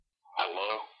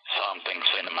Hello, Something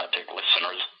Cinematic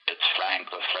listeners. It's Frank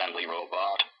the Friendly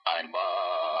Robot. I'm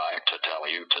by to tell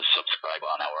you to subscribe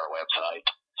on our website,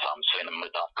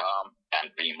 somecinema.com, and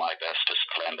be my bestest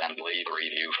friend and leave a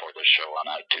review for the show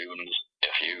on iTunes.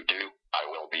 If you do, I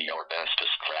will be your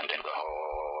bestest friend in the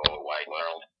whole wide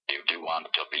world. You do want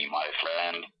to be my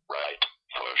friend, right?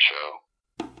 For sure.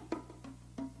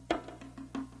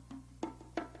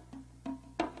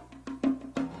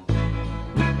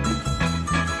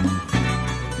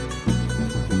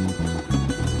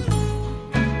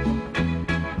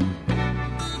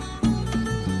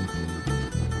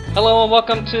 Hello and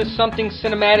welcome to Something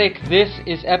Cinematic. This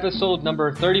is episode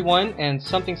number 31, and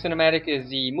Something Cinematic is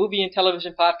the movie and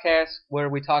television podcast where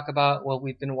we talk about what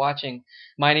we've been watching.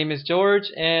 My name is George,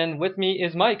 and with me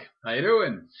is Mike. How you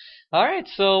doing? All right,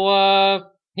 so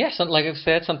like I've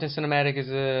said, Something Cinematic is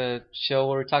a show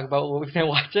where we talk about what we've been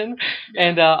watching,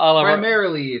 and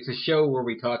primarily it's a show where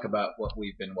we talk about what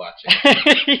we've been watching.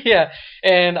 Yeah,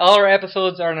 and all our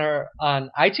episodes are on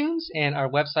iTunes and our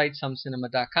website,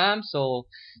 somecinema.com, so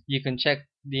you can check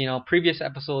previous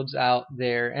episodes out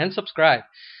there and subscribe.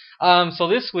 So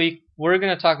this week we're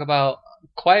going to talk about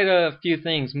quite a few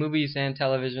things, movies and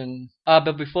television.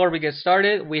 But before we get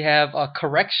started, we have a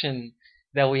correction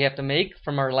that we have to make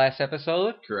from our last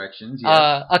episode. Corrections,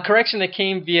 yes. A correction that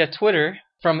came via Twitter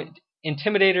from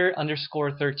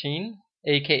Intimidator_13,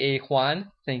 a.k.a. Juan.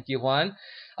 Thank you, Juan.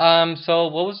 So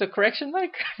what was the correction,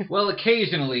 Mike? Well,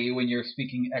 occasionally when you're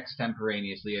speaking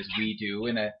extemporaneously, as we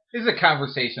do, this is a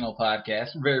conversational podcast,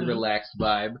 very relaxed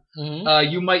vibe,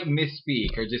 you might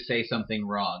misspeak or just say something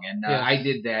wrong. And Yes. I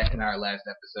did that in our last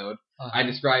episode. I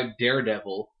described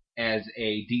Daredevil as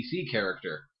a DC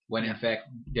character, when in fact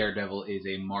Daredevil is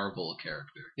a Marvel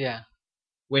character. Yeah.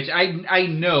 Which I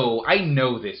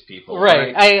know this, people.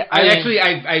 Right.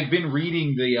 I've been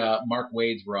reading the Mark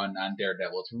Waid's run on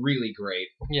Daredevil. It's really great.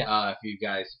 Yeah. If you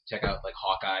guys check out like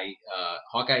Hawkeye,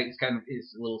 Hawkeye is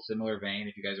a little similar vein.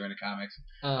 If you guys are into comics,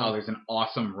 there's an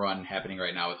awesome run happening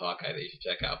right now with Hawkeye that you should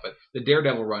check out. But the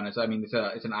Daredevil run is,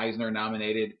 it's an Eisner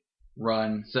nominated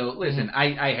run. So listen,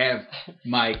 I have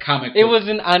my comic book. It was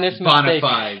an honest mistake.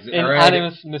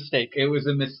 Honest mistake. It was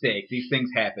a mistake. These things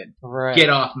happen. Right. Get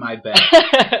off my back.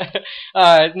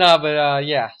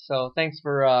 So thanks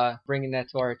for bringing that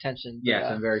to our attention. Yes,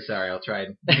 I'm very sorry. I'll try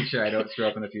and make sure I don't screw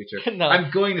up in the future. No. I'm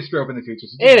going to screw up in the future.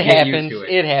 So it happens.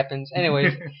 It happens.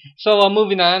 Anyways, so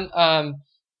moving on.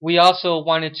 We also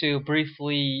wanted to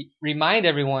briefly remind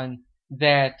everyone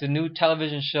that the new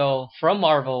television show from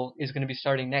Marvel is going to be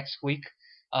starting next week,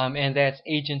 and that's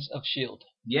Agents of S.H.I.E.L.D.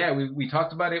 Yeah, we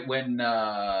talked about it when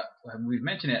we've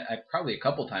mentioned it probably a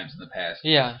couple times in the past.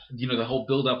 Yeah. The whole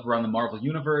build-up around the Marvel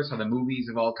Universe, how the movies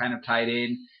have all kind of tied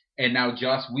in, and now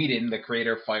Joss Whedon, the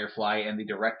creator of Firefly and the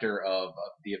director of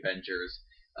the Avengers,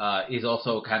 is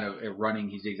also kind of running.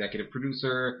 He's the executive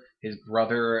producer. His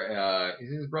brother,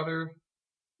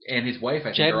 and his wife,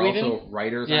 I think, are also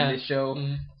writers on this show.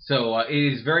 Mm-hmm. So it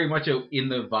is very much in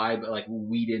the vibe like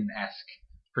Whedon-esque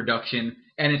production,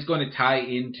 and it's going to tie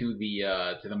into the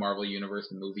Marvel universe,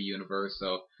 the movie universe.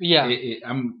 So yeah,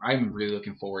 I'm really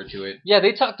looking forward to it. Yeah,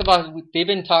 they've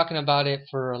been talking about it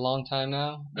for a long time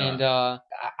now, and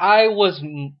I was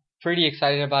pretty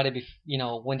excited about it,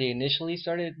 when they initially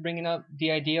started bringing up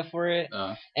the idea for it.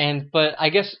 But I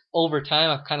guess over time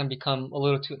I've kind of become a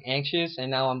little too anxious, and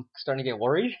now I'm starting to get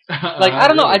worried. I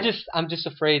don't know. I'm just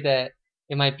afraid that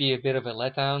it might be a bit of a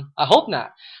letdown. I hope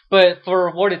not. But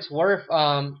for what it's worth,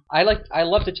 I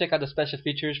love to check out the special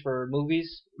features for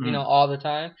movies, all the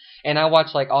time. And I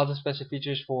watch all the special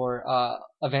features for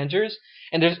Avengers.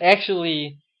 And there's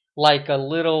actually a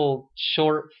little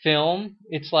short film.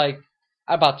 It's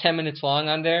about 10 minutes long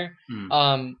on there.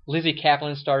 Lizzie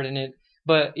Kaplan starred in it,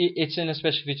 but it's in the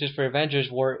special features for Avengers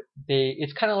where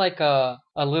it's kind of like a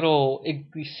little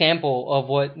sample of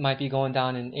what might be going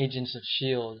down in Agents of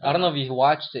S.H.I.E.L.D. I don't know if you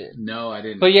watched it. No, I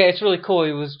didn't. But yeah, it's really cool.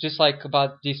 It was just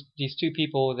about these two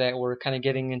people that were kind of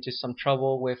getting into some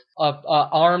trouble with a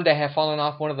arm that had fallen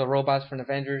off one of the robots from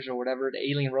Avengers or whatever, the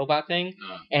alien robot thing,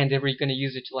 and they were going to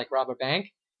use it to rob a bank.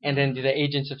 And then the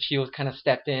Agents of S.H.I.E.L.D. kind of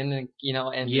stepped in, and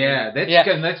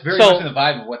that's very much in the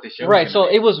vibe of what the show. Right, so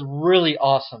it was really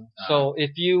awesome. So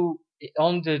if you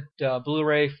own the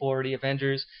Blu-ray for the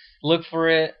Avengers, look for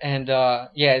it, and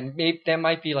that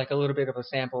might be a little bit of a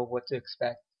sample of what to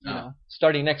expect.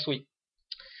 Starting next week.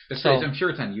 I'm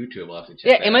sure it's on YouTube. I'll have to check.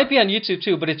 Yeah, it might be on YouTube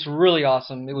too, but it's really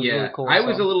awesome. It was really cool. I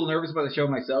was a little nervous about the show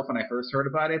myself when I first heard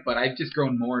about it, but I've just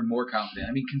grown more and more confident.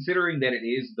 I mean, considering that it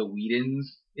is the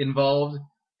Whedons involved.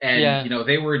 And,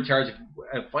 they were in charge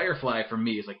of Firefly. For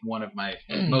me, is like one of my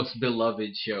most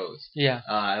beloved shows. Yeah.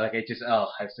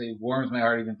 It warms my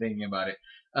heart even thinking about it.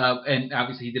 And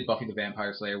obviously he did Buffy the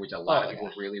Vampire Slayer, which a lot of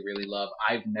people really, really love.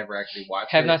 I've never actually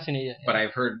watched it. Have not seen it yet. But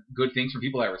I've heard good things from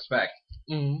people I respect.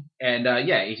 Mm-hmm. And,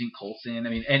 Agent Coulson. I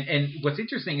mean, and what's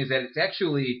interesting is that it's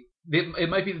actually, it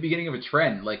might be the beginning of a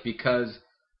trend, like, because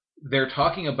they're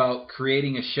talking about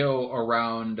creating a show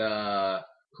around,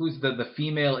 who's the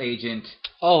female agent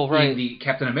in the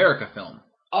Captain America film.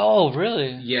 Oh,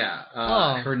 really? Yeah.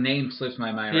 Her name slips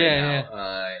my mind right now.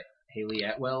 Yeah. Haley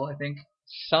Atwell, I think.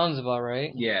 Sounds about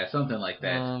right. Yeah, something like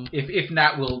that. If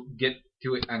not, we'll get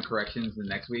to it on corrections the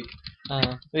next week.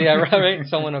 Yeah, right.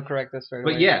 Someone will correct us right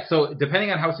away. But yeah, so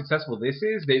depending on how successful this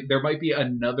is, there might be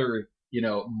another,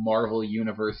 Marvel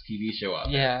Universe TV show out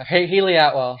there. Yeah, Haley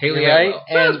Atwell. Haley Atwell.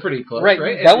 Sounds pretty close, right?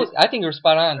 I think you were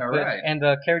spot on. All right. And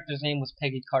the character's name was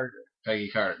Peggy Carter. Peggy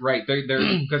Carter. Right. They're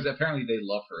because apparently they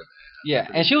love her. Yeah,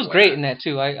 and she was great in that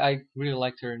too. I really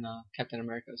liked her in Captain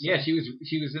America. So. Yeah, she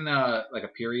was in a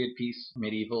period piece,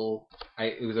 medieval.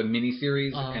 It was a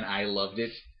miniseries, and I loved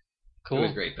it. Cool. It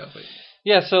was great though. But...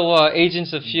 Yeah, so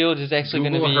Agents of S.H.I.E.L.D. is actually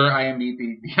going to be... Google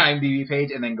her IMDb page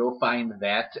and then go find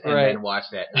that and then watch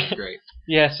that. It was great.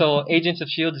 Yeah, so Agents of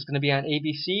S.H.I.E.L.D. is going to be on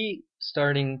ABC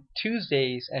starting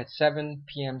Tuesdays at 7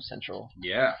 p.m. Central.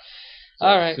 Yeah. So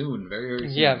all right. Soon, very, very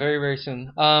soon. Yeah, very, very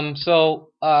soon. So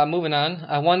moving on,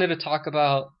 I wanted to talk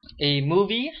about a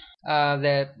movie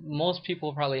that most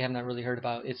people probably have not really heard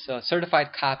about. It's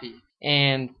Certified Copy.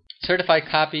 And Certified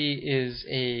Copy is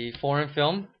a foreign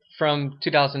film from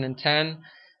 2010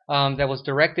 that was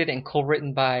directed and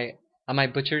co-written by, I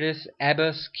might butcher this,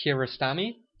 Abbas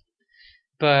Kiarostami.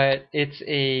 But it's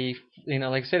a,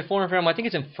 like I said, foreign film. I think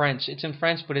it's in French. It's in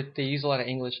French, but they use a lot of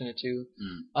English in it too.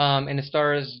 And it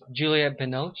stars Juliette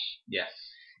Binoche. Yes.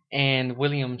 And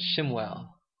William Shimwell.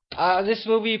 This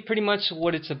movie, pretty much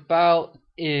what it's about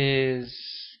is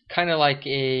kind of like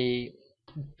a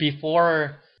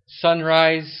before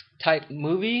sunrise type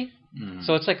movie.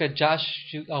 So it's like a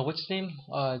what's his name?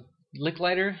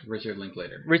 Linklater? Richard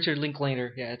Linklater. Richard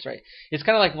Linklater, yeah, that's right. It's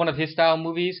kind of like one of his style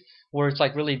movies where it's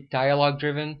like really dialogue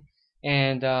driven,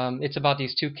 and it's about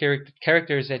these two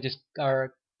characters that just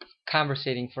are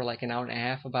conversating for like an hour and a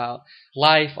half about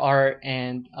life, art,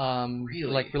 and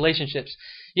like relationships.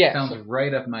 Yeah, sounds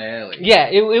right up my alley. Yeah,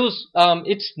 it was.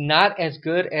 It's not as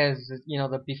good as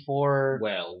the Before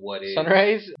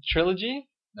Sunrise trilogy.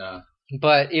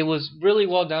 But it was really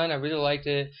well done. I really liked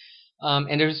it.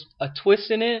 And there's a twist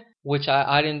in it, which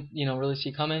I didn't, really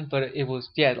see coming. But it was,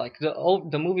 like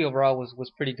the movie overall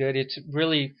was pretty good. It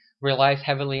really relies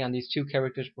heavily on these two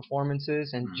characters'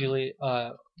 performances. And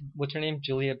what's her name?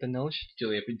 Juliette Binoche.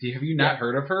 Have you not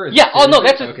heard of her? Yeah. Oh no,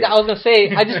 okay. I was gonna say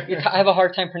I have a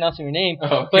hard time pronouncing her name.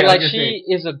 Oh, okay. But like she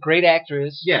is a great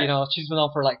actress. Yeah. She's been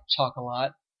known for like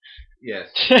Chocolat. Yes,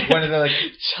 one of the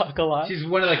Chocolat. She's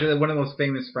one of one of those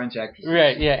famous French actresses.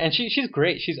 Right, yeah, and she's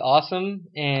great. She's awesome,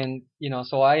 and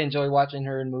so I enjoy watching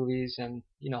her in movies, and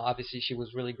obviously she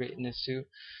was really great in this too.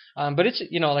 But it's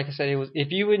like I said, it was if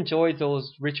you enjoyed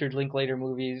those Richard Linklater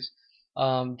movies,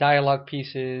 dialogue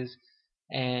pieces,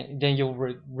 and then you'll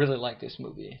really like this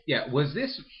movie. Yeah, was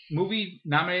this movie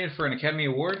nominated for an Academy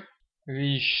Award?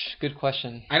 Good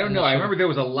question. I don't know. I remember there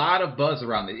was a lot of buzz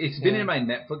around it. It's been in my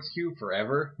Netflix queue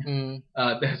forever. There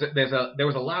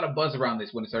was a lot of buzz around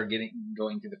this when it started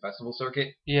going through the festival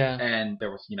circuit. Yeah. And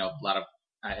there was a lot of,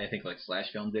 I think like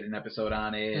Slash Film did an episode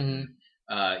on it. And,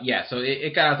 so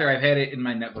it got out there. I've had it in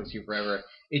my Netflix queue forever.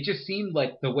 It just seemed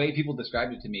like the way people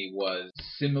described it to me was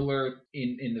similar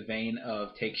in the vein of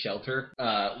Take Shelter,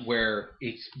 where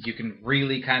you can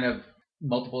really kind of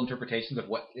multiple interpretations of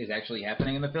what is actually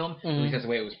happening in the film. At least that's the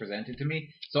way it was presented to me.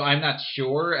 So I'm not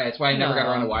sure. That's why I never got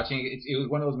around to watching it. It was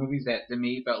one of those movies that to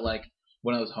me felt like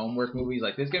one of those homework movies.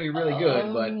 Like, this is going to be really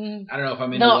good, but I don't know if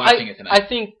I'm into watching it tonight. I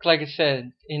think, like I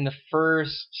said, in the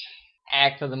first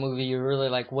act of the movie, you're really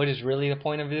like, what is really the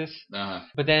point of this?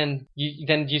 But then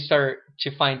you start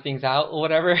to find things out or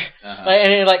whatever.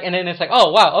 And then it's like,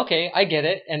 oh wow, okay, I get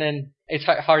it. And then it's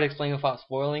hard to explain without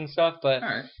spoiling stuff, but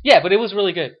yeah, but it was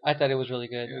really good. I thought it was really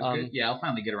good. It was good. Yeah, I'll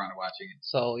finally get around to watching it.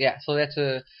 So that's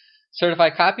a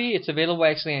Certified Copy. It's available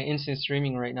actually on instant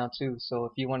streaming right now too. So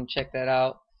if you want to check that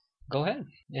out, go ahead.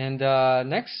 And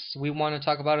next, we want to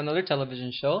talk about another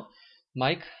television show,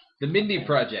 Mike. The Mindy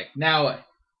Project. Now,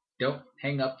 don't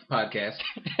hang up the podcast.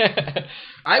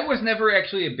 I was never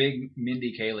actually a big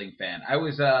Mindy Kaling fan. I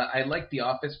liked The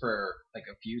Office for like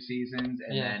a few seasons,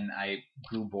 and then I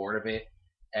grew bored of it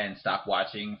and stopped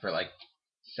watching for like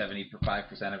 75%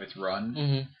 of its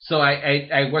run. So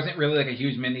I wasn't really like a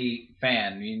huge Mindy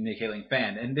Kaling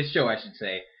fan. And this show, I should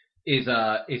say,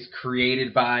 is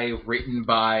created by, written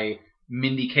by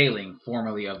Mindy Kaling,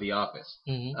 formerly of The Office.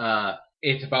 Mm-hmm.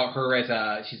 It's about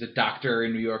her she's a doctor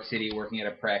in New York City working at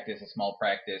a small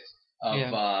practice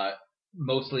of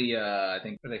mostly, I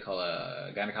think, what do they call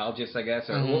a gynecologist, I guess,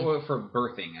 or what for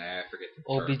birthing? I forget the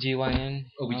term. OBGYN.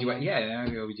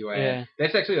 OBGYN, OBGYN. Yeah.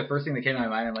 That's actually the first thing that came to my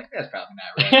mind. I'm like, that's probably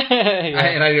not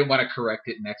right. And I didn't want to correct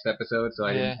it next episode, so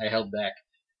I held back.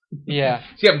 Yeah.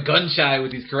 See, I'm gun shy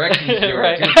with these corrections here.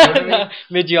 Right.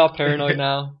 Made you all paranoid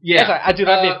now. Yeah. I do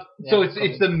that. So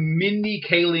it's the Mindy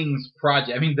Kaling's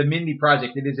project. I mean, the Mindy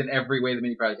Project. It is in every way the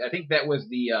Mindy Project. I think that was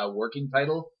the working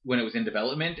title when it was in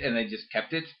development, and they just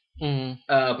kept it. Mm-hmm.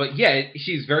 But yeah,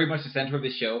 she's very much the center of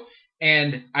the show.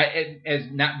 And I, as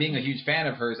not being a huge fan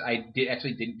of hers, I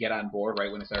didn't get on board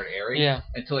right when it started airing. Yeah.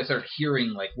 Until I started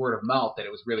hearing like word of mouth that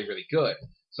it was really, really good.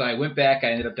 So I went back. I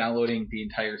ended up downloading the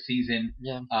entire season.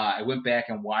 Yeah. I went back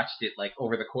and watched it like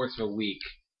over the course of a week,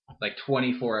 like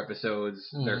 24 episodes.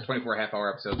 There's 24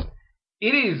 half-hour episodes.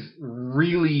 It is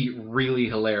really, really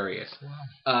hilarious.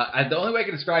 Wow. The only way I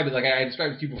can describe it, like I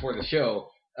described it to you before the show,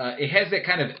 it has that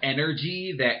kind of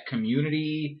energy that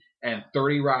Community and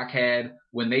 30 Rock had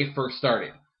when they first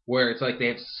started, where it's like they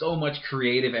have so much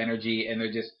creative energy and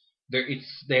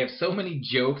they have so many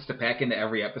jokes to pack into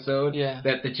every episode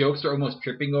that the jokes are almost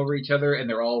tripping over each other, and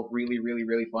they're all really, really,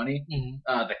 really funny.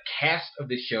 Mm-hmm. The cast of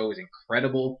this show is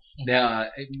incredible.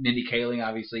 Mindy Kaling,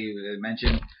 obviously, you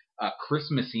mentioned. Chris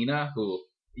Messina, who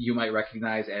you might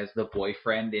recognize as the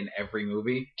boyfriend in every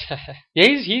movie. Yeah,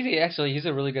 he's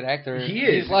a really good actor. He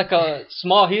is. He's like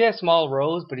he has small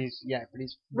roles, but he's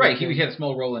right. He had a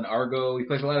small role in Argo. He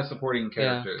plays a lot of supporting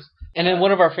characters. And then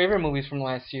one of our favorite movies from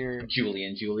last year, Julie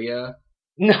and Julia.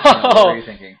 No. What are you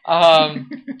thinking?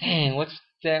 Dang, what's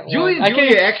that one? Julie and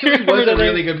Julia actually was a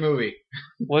really good movie.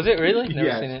 Was it really?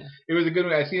 Never seen it. It was a good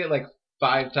movie. I've seen it like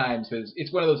 5 times because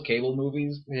it's one of those cable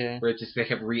movies where they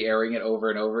kept re-airing it over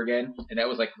and over again, and that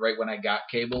was like right when I got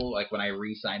cable, like when I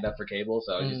re-signed up for cable,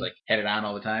 so I just like had it on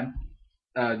all the time.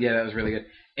 That was really good.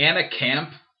 Anna Camp,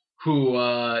 who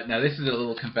now this is a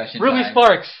little confession. Ruby time.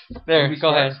 Sparks. There, Ruby go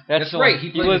Sparks. ahead. That's right.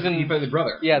 He played the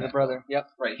brother. Yeah, the brother. Yep.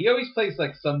 Right. He always plays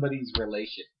like somebody's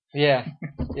relation. Yeah.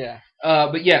 Yeah.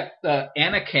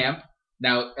 Anna Camp.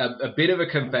 Now a bit of a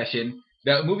confession.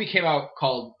 The movie came out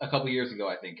called a couple years ago,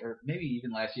 I think, or maybe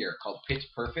even last year, called Pitch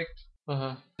Perfect.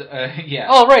 Yeah.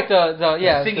 Oh, right,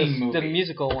 the singing movie, the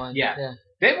musical one. Yeah.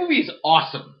 That movie is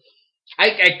awesome.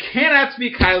 I cannot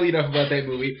speak highly enough about that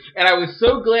movie, and I was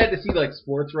so glad to see like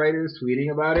sports writers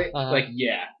tweeting about it. Like,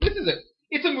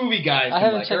 it's a movie, guys. I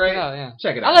haven't checked it out. Yeah,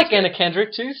 check it out. I like Anna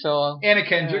Kendrick too, so Anna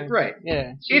Kendrick, right?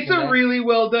 Yeah, it's a really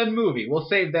well done movie. We'll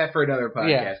save that for another podcast.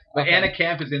 Yeah, but Anna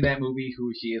Camp is in that movie.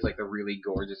 Who she is, like the really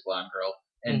gorgeous blonde girl,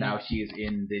 and now she is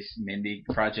in this Mindy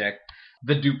project.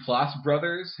 The Duplass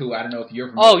brothers, who I don't know if you're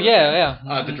familiar. Oh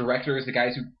yeah. The director is the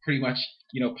guys who pretty much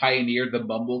pioneered the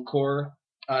mumblecore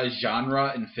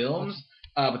genre in films.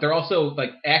 But they're also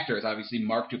like actors. Obviously,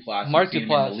 Mark Duplass. You've seen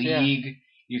him in The League. Yeah.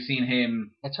 You've seen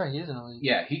him. That's right, he is in The League.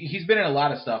 Yeah, he's been in a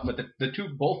lot of stuff. But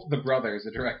both the brothers,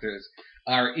 the directors,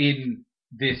 are in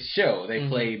this show. They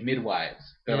play midwives.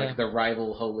 They're like the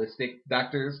rival holistic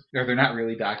doctors. They're not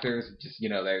really doctors. Just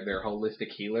they're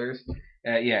holistic healers.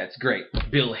 It's great.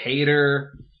 Bill Hader,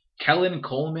 Kellen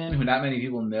Coleman, who not many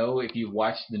people know. If you've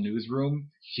watched The Newsroom,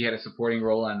 she had a supporting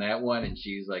role on that one, and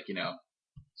she's like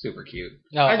super cute.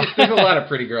 Oh. There's a lot of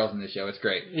pretty girls in this show. It's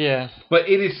great. Yeah. But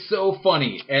it is so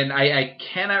funny, and I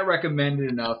cannot recommend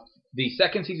it enough. The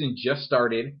second season just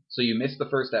started, so you missed the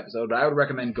first episode, but I would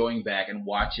recommend going back and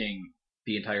watching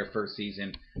the entire first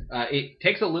season. It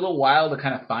takes a little while to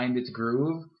kind of find its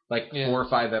groove, like 4 or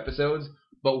 5 episodes,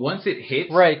 but once it hits,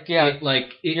 you're right,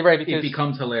 it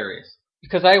becomes hilarious.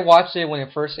 Because I watched it when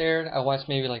it first aired. I watched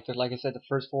maybe like I said, the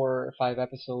first 4 or 5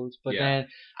 episodes. But then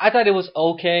I thought it was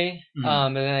okay.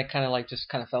 And then I kind of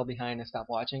just fell behind and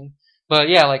stopped watching. But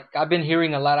yeah, like I've been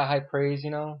hearing a lot of high praise,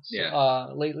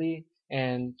 lately.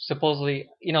 And supposedly,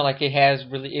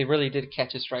 it really did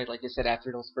catch its stride, like you said,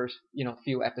 after those first,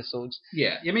 few episodes.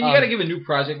 Yeah. I mean, you got to give a new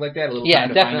project like that a little time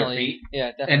to find their feet.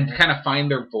 Yeah, definitely. And kind of find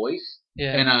their voice.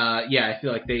 Yeah. And I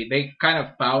feel like they kind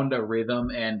of found a rhythm,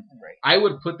 and I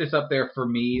would put this up there for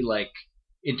me, like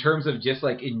in terms of just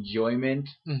like enjoyment,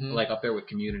 like up there with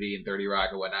Community and 30 Rock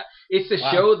and whatnot. It's the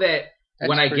show that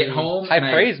when I get home, high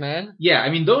praise, man. Yeah, I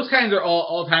mean those kinds are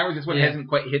all timers. This one hasn't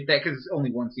quite hit that because it's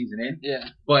only one season in. Yeah,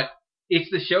 but it's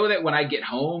the show that when I get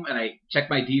home and I check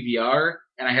my DVR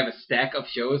and I have a stack of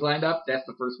shows lined up, that's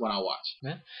the first one I'll watch.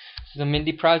 Yeah. The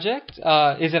Mindy Project.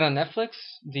 Is it on Netflix?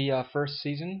 The first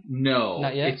season? No,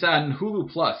 not yet. It's on Hulu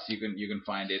Plus. You can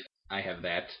find it. I have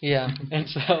that. Yeah, and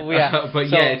so yeah. But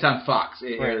so, yeah, it's on Fox.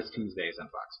 It right. airs Tuesdays on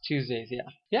Fox. Tuesdays, yeah.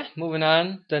 Yeah, moving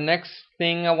on. The next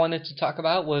thing I wanted to talk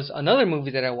about was another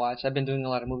movie that I watched. I've been doing a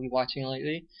lot of movie watching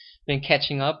lately. Been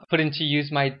catching up. Put into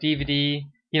use my DVD.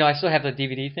 I still have the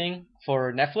DVD thing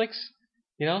for Netflix.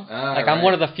 I'm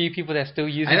one of the few people that still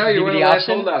uses I know the you're DVD one of the last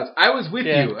option. holdouts. I was with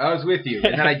you.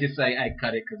 And then I just I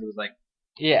cut it because it was like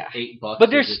 $8. But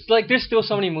there's still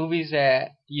so many movies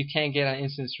that you can't get on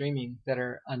instant streaming that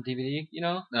are on DVD,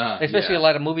 especially a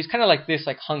lot of movies kind of like this,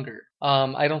 like Hunger.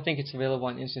 I don't think it's available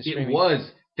on instant streaming.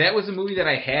 That was a movie that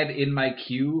I had in my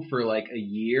queue for like a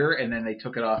year, and then they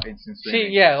took it off instant streaming.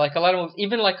 See, yeah, like a lot of movies,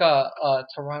 even like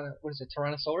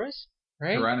Tyrannosaurus,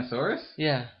 right? Tyrannosaurus?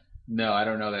 Yeah. No, I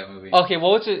don't know that movie. Okay,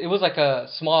 well, it was like a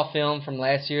small film from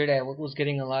last year that was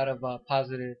getting a lot of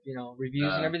positive,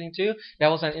 reviews and everything too. That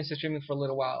was on instant streaming for a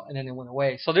little while, and then it went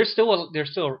away. So there's still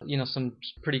some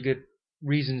pretty good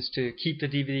reasons to keep the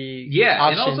DVD. Yeah,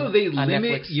 option and also they limit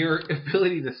Netflix. Your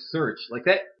ability to search. Like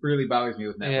that really bothers me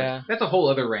with Netflix. Yeah. That's a whole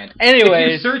other rant.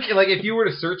 Anyway, if you were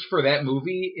to search for that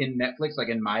movie in Netflix, like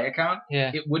in my account,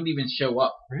 it wouldn't even show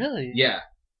up. Really? Yeah.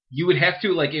 You would have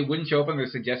to, it wouldn't show up on the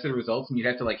suggested results, and you'd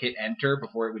have to, hit enter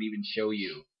before it would even show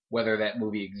you whether that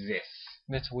movie exists.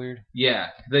 That's weird. Yeah.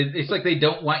 It's like they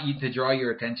don't want you to draw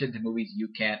your attention to movies you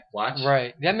can't watch.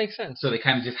 Right. That makes sense. So they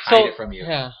kind of just hide it from you.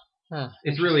 Yeah. Huh.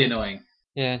 It's really annoying.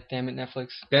 Yeah, damn it,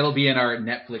 Netflix. That'll be in our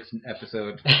Netflix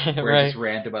episode where I just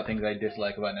rant about things I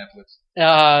dislike about Netflix.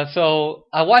 So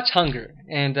I watched Hunger,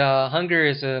 and Hunger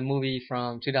is a movie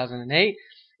from 2008.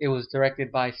 It was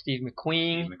directed by Steve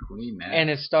McQueen, man.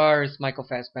 And it stars Michael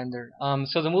Fassbender.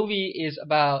 So the movie is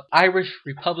about Irish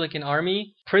Republican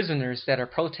Army prisoners that are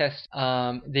protest.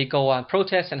 They go on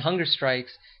protests and hunger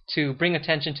strikes to bring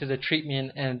attention to the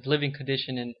treatment and living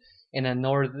condition in a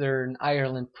Northern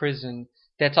Ireland prison.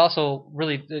 That's also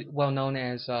really well known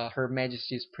as Her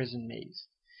Majesty's Prison Maze.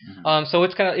 Mm-hmm. So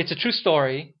it's a true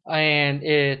story, and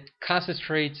it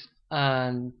concentrates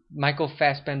on Michael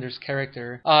Fassbender's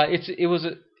character. It was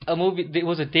a movie. It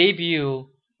was a debut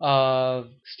of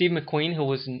Steve McQueen, who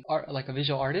was a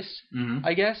visual artist,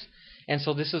 I guess. And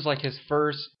so this is his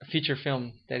first feature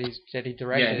film that he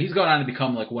directed. Yeah, he's gone on to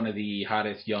become one of the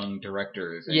hottest young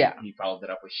directors. And he followed it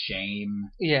up with Shame.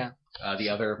 Yeah. The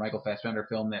other Michael Fassbender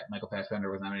film that Michael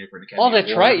Fassbender was nominated for an Academy Award. Oh,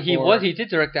 that's right. He did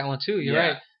direct that one too. You're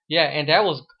right. Yeah, and that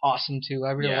was awesome too.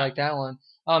 I really liked that one.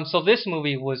 So this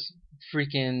movie was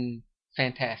freaking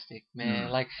fantastic,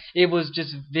 man. It was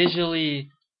just visually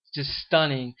just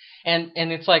stunning. And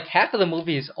it's half of the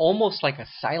movie is almost like a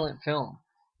silent film.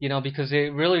 Because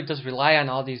it really does rely on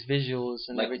all these visuals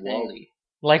and everything. WALL-E.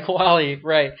 Like WALL-E,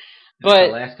 right. That's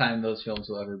the last time those films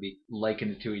will ever be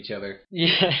likened to each other.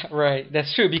 Yeah, right.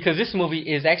 That's true, because this movie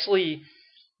is actually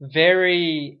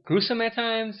very gruesome at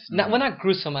times. Mm-hmm. Not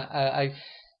gruesome,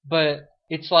 but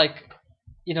it's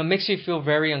makes you feel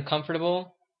very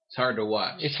uncomfortable. It's hard to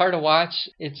watch.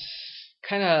 It's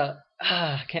kind of...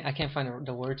 I can't find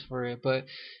the words for it, but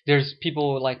there's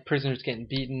people prisoners getting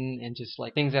beaten and just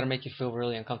things that make you feel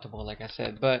really uncomfortable, like I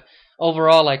said. But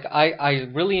overall, I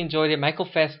really enjoyed it. Michael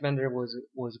Fassbender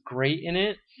was great in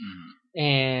it,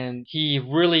 and he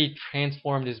really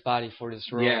transformed his body for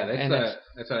this role. Yeah, that's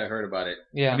what I heard about it.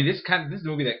 Yeah, I mean this is a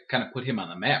movie that kind of put him on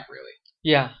the map, really.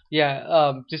 Yeah.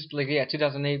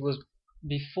 2008 was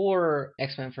before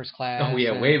X-Men First Class. Oh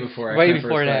yeah, way before. Way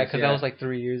before that, because that was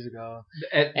 3 years ago.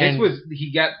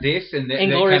 He got this, and then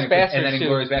Inglourious Basterds, and then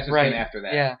Inglourious Basterds came after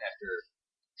that. Yeah.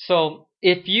 So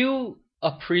if you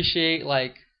appreciate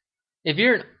if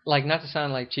you're not to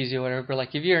sound cheesy or whatever, but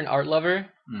if you're an art lover,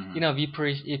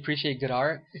 if you appreciate good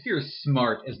art. If you're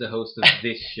smart as the host of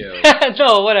this show.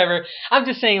 No, whatever. I'm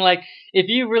just saying if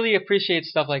you really appreciate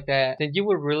stuff like that, then you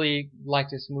would really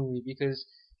like this movie, because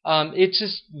it's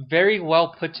just very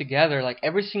well put together.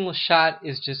 Every single shot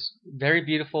is just very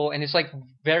beautiful, and it's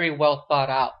very well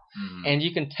thought out, and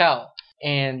you can tell.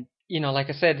 And like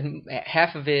I said,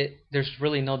 half of it there's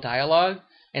really no dialogue,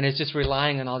 and it's just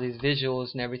relying on all these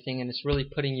visuals and everything, and it's really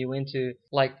putting you into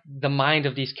the mind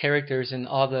of these characters and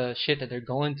all the shit that they're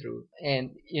going through.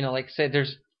 And like I said,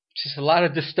 there's just a lot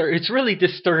of it's really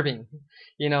disturbing.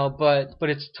 But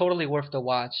it's totally worth the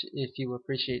watch if you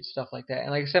appreciate stuff like that.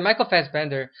 And like I said, Michael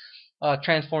Fassbender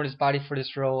transformed his body for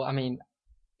this role. I mean,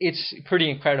 it's pretty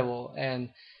incredible, and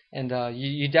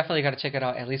you definitely got to check it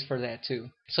out, at least for that too.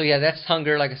 So yeah, that's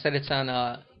Hunger. Like I said, it's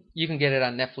on. You can get it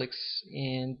on Netflix,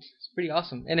 and it's pretty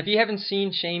awesome. And if you haven't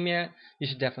seen Shame yet, you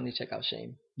should definitely check out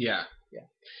Shame. Yeah.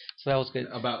 So that was good.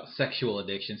 About sexual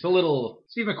addiction. So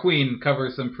Steve McQueen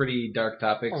covers some pretty dark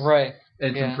topics. Right.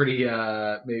 And some pretty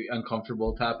maybe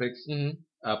uncomfortable topics.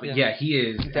 Mm-hmm. But he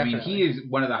is. Definitely. I mean, he is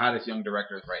one of the hottest young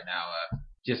directors right now.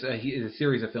 A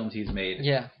series of films he's made.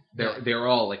 Yeah. They're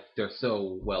all like they're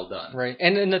so well done. Right.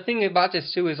 And the thing about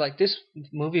this too is like this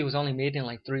movie was only made in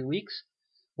like 3 weeks,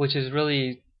 which is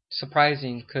really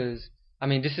surprising because I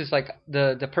mean this is like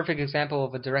the perfect example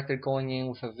of a director going in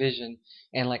with a vision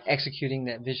and like executing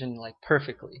that vision like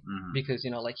perfectly because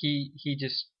like he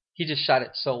just shot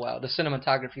it so well. The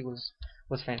cinematography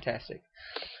was fantastic.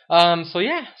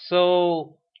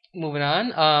 So moving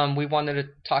on, we wanted to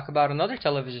talk about another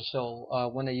television show,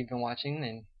 one that you've been watching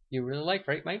and you really like,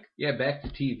 right, Mike? Yeah, back to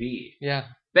TV. Yeah.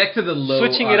 Back to the low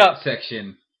Switching art it up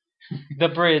section. The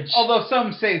Bridge. Although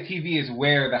some say TV is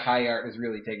where the high art is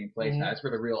really taking place now. It's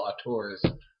where the real auteurs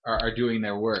are doing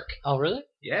their work. Oh, really?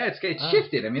 Yeah, it's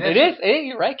shifted. I mean, it is.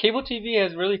 You're right. Cable TV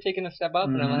has really taken a step up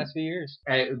in the last few years.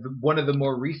 One of the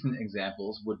more recent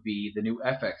examples would be the new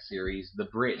FX series, The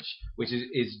Bridge, which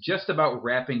is just about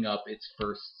wrapping up its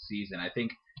first season. I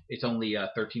think it's only a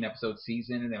 13-episode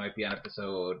season, and they might be on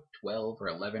episode 12 or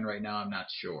 11 right now. I'm not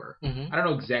sure. I don't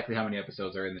know exactly how many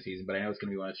episodes are in the season, but I know it's going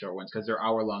to be one of the short ones because they're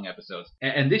hour-long episodes.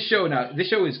 And this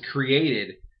show is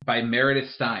created by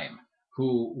Meredith Stein,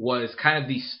 who was kind of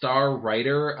the star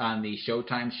writer on the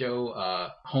Showtime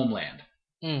show Homeland.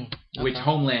 Which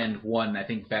Homeland won, I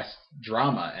think, Best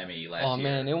Drama Emmy last year. Oh,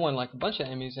 man, it won like a bunch of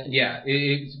Emmys.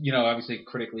 It's obviously a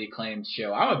critically acclaimed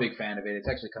show. I'm a big fan of it. It's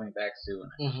actually coming back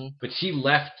soon. But she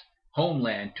left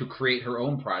Homeland to create her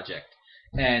own project.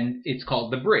 And it's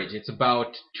called The Bridge. It's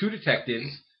about 2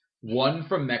 detectives, one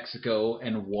from Mexico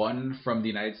and one from the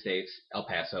United States, El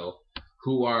Paso,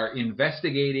 who are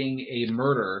investigating a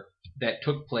murder that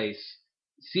took place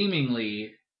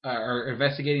seemingly... are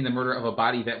investigating the murder of a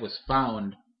body that was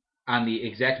found on the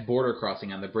exact border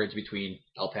crossing on the bridge between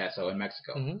El Paso and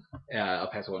Mexico, El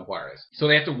Paso and Juarez. So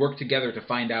they have to work together to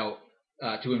find out,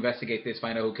 to investigate this,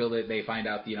 find out who killed it. They find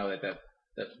out, that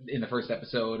in the first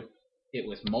episode, it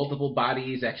was multiple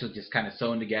bodies actually just kind of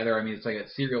sewn together. I mean, it's like a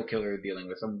serial killer dealing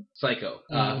with some psycho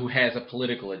who has a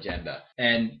political agenda.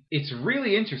 And it's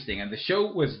really interesting. And the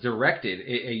show was directed,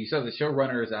 you saw the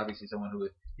showrunner is obviously someone who...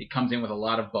 It comes in with a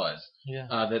lot of buzz. Yeah.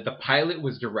 The pilot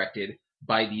was directed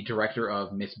by the director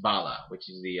of Miss Bala, which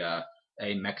is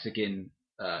a Mexican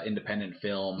independent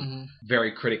film,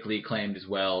 very critically acclaimed as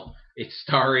well. It's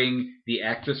starring the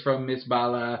actress from Miss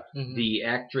Bala, the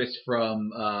actress from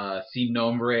Sin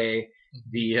Nombre,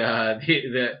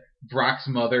 the Brock's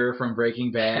mother from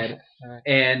Breaking Bad,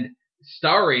 and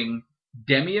starring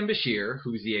Demian Bashir,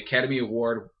 who's the Academy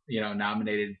Award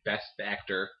nominated Best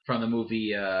Actor from the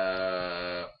movie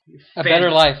A Better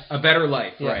Life. A Better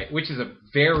Life, right, which is a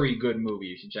very good movie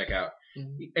you should check out.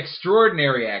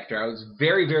 Extraordinary actor. I was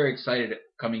very, very excited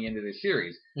coming into this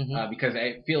series because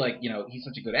I feel like, he's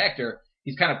such a good actor.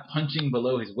 He's kind of punching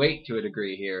below his weight to a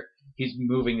degree here. He's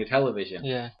moving to television.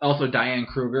 Yeah. Also, Diane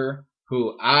Kruger,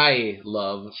 who I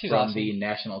love from the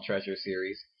National Treasure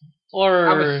series.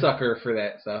 I'm a sucker for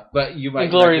that stuff, but you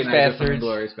might recognize it from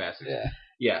Inglourious Basterds.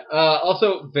 Yeah.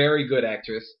 Also, very good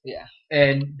actress. Yeah.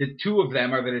 And the two of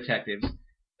them are the detectives.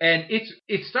 And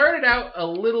it started out a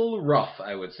little rough,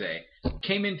 I would say.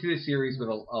 Came into the series with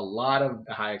a lot of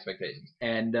high expectations.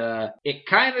 And it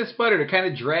kind of sputtered. It kind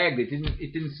of dragged. It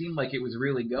didn't seem like it was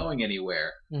really going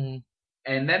anywhere.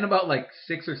 And then about like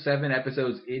 6 or 7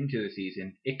 episodes into the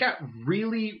season, it got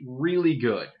really, really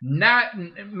good.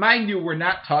 Mind you, we're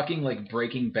not talking like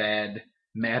Breaking Bad,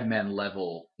 Mad Men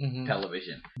level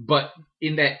television. But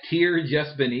in that tier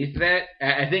just beneath that,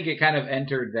 I think it kind of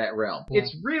entered that realm. Yeah.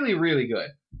 It's really, really good.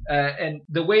 And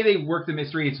the way they work the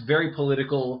mystery, it's very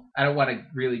political. I don't want to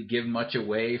really give much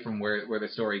away from where the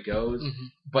story goes.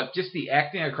 But just the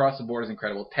acting across the board is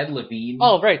incredible. Ted Levine.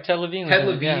 Oh, right. Ted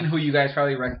Levine, who you guys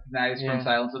probably recognize from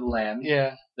Silence of the Lambs.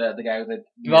 Yeah. The guy with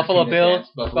the... Buffalo Bill.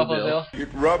 Buffalo Bill. It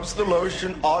rubs the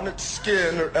lotion on its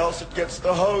skin or else it gets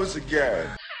the hose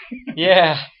again.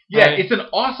 Yeah. It's an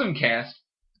awesome cast.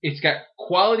 It's got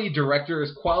quality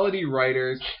directors, quality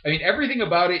writers. I mean, everything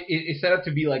about it is set up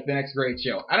to be like the next great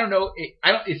show. I don't know.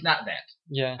 It's not that.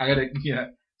 Yeah. I gotta,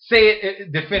 say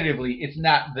it definitively. It's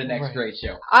not the next great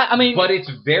show. I mean, but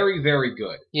it's very, very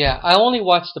good. Yeah. I only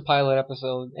watched the pilot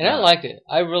episode, and I liked it.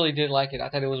 I really did like it. I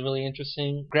thought it was really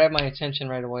interesting. Grabbed my attention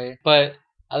right away. But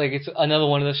I think it's another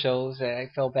one of the shows that I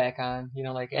fell back on.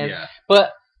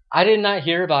 But I did not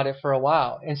hear about it for a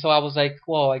while, and so I was like,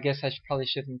 well, I guess I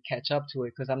shouldn't catch up to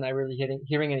it because I'm not really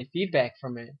hearing any feedback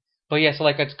from it. But yeah, so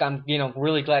I'm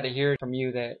really glad to hear from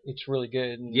you that it's really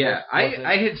good. Yeah,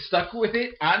 I had stuck with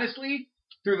it honestly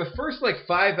through the first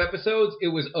 5 episodes. It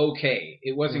was okay.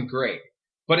 It wasn't great,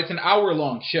 but it's an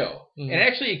hour-long show, and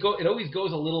actually it always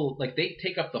goes a little they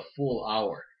take up the full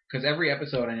hour because every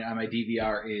episode on my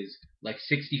DVR is like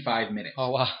 65 minutes. Oh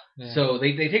wow! Yeah. So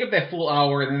they take up that full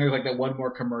hour, and then there's like that one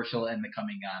more commercial and the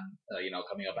coming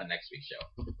up on next week's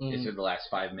show. It's for the last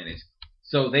 5 minutes.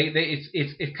 So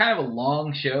it's kind of a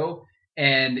long show,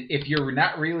 and if you're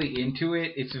not really into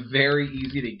it, it's very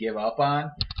easy to give up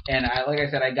on. And like I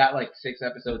said, I got like 6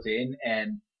 episodes in,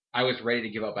 and I was ready to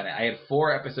give up on it. I had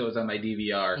 4 episodes on my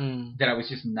DVR that I was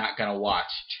just not gonna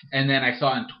watch. And then I saw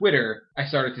on Twitter, I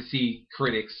started to see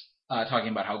critics talking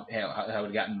about how it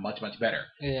had gotten much, much better.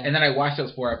 Yeah. And then I watched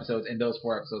those 4 episodes, and those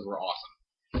 4 episodes were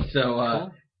awesome.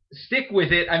 So stick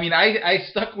with it. I mean, I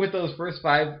stuck with those first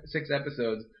 5-6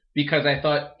 episodes because I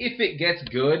thought if it gets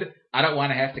good, I don't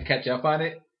want to have to catch up on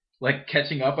it. Like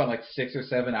catching up on like 6 or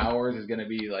 7 hours is going to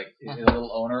be like a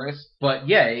little onerous. But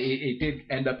yeah, it did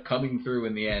end up coming through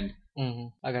in the end.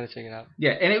 I gotta check it out.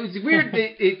 Yeah, and it was weird.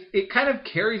 it kind of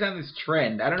carries on this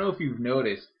trend. I don't know if you've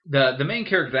noticed. The main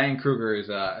character, Diane Kruger, is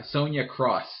Sonia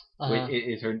Cross, which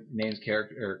is her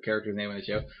character's name on the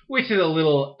show, which is a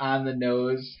little on the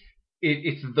nose.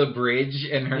 It's The Bridge,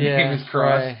 and her name is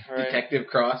Cross, right. Detective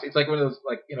Cross. It's like one of those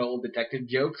old detective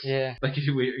jokes. Yeah, like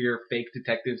your fake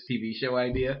detectives TV show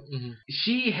idea.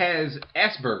 She has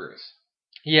Asperger's.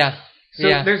 Yeah. So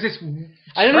there's this.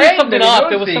 I know there's something off.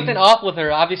 There was something off with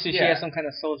her. Obviously, she has some kind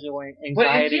of social anxiety. But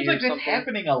it seems like that's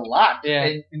happening a lot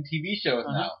in TV shows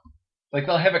now. Like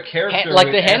they'll have a character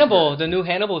like the Hannibal, the new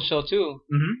Hannibal show too.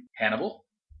 Hannibal.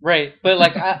 Right, but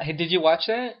like, did you watch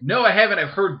that? No, I haven't. I've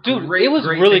heard it was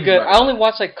really good. I only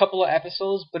watched like a couple of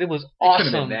episodes, but it was awesome.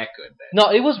 It couldn't have been that good. Then. No,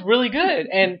 it was really good,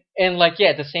 and like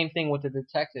the same thing with the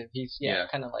detective. He's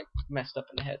kind of like messed up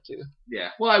in the head too. Yeah,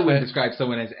 well, I wouldn't describe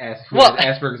someone who has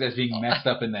Asperger's as being messed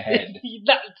up in the head.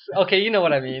 Okay, you know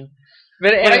what I mean.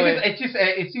 But anyway,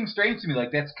 it seems strange to me.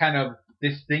 Like that's kind of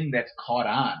this thing that's caught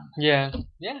on. Yeah.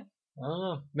 I don't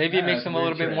know. Maybe it makes him a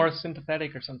little bit more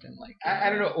sympathetic or something like that. I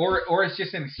don't know. Or it's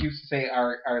just an excuse to say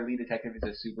our lead detective is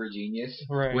a super genius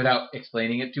without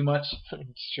explaining it too much.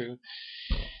 It's true.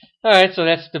 All right, so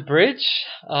that's The Bridge.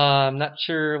 I'm not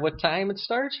sure what time it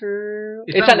starts.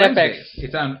 It's on FX.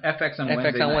 It's on FX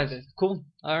on Wednesday. Cool.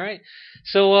 All right.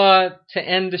 So to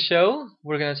end the show,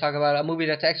 we're going to talk about a movie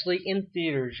that's actually in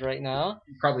theaters right now.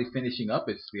 Probably finishing up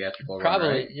its theatrical run, probably,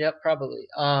 right? Yep, probably.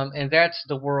 And that's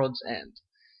The World's End.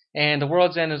 And The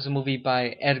World's End is a movie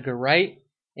by Edgar Wright,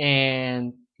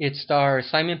 and it stars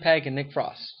Simon Pegg and Nick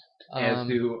Frost. As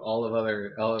do all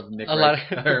of Nick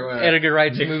Edgar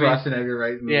Wright's Nick movies. Frost and Edgar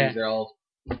Wright movies. Yeah. They're all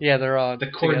they're all the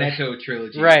Cornetto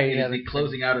trilogy. Right. The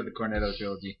closing out of the Cornetto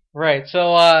trilogy. Right.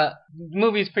 So the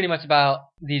movie is pretty much about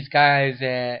these guys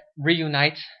that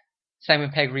reunite.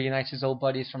 Simon Pegg reunites his old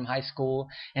buddies from high school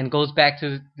and goes back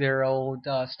to their old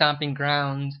stomping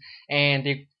grounds, and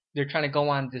they're trying to go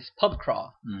on this pub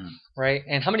crawl, right?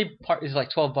 And how many is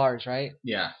like 12 bars, right?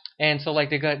 Yeah. And so like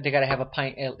they got to have a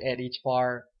pint at each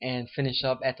bar and finish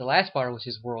up at the last bar, which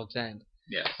is World's End.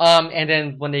 Yeah. And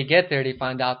then when they get there, they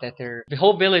find out that the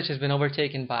whole village has been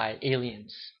overtaken by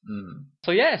aliens.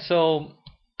 So yeah. So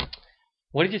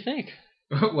what did you think?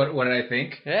 What did I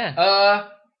think? Yeah.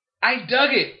 I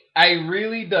dug it. I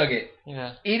really dug it.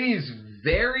 Yeah. It is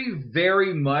very,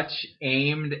 very much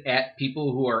aimed at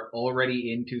people who are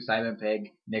already into Simon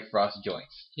Pegg, Nick Frost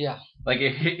joints. Yeah. Like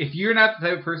if you're not the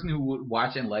type of person who would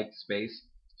watch and like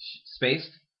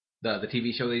Spaced, the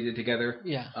TV show they did together,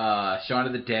 Shaun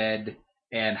of the Dead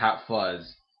and Hot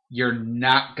Fuzz, you're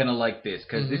not gonna like this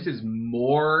because this is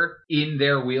more in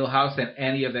their wheelhouse than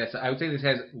any of this. I would say this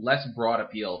has less broad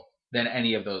appeal than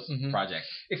any of those projects,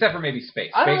 except for maybe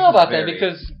Space. I don't know about that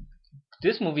because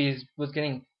this movie was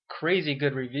getting crazy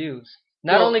good reviews,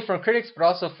 not only from critics but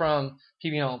also from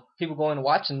people going to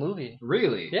watch the movie.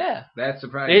 Really? Yeah. That's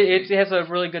surprising. It has a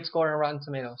really good score on Rotten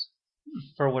Tomatoes,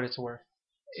 for what it's worth.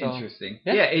 So, interesting.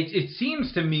 Yeah. It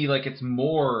seems to me like it's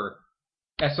more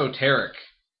esoteric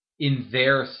in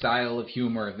their style of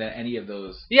humor than any of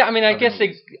those. Yeah, I mean, I guess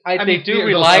they do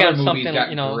rely on something.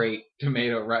 Great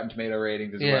Rotten Tomato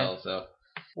ratings as well. So,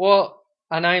 well,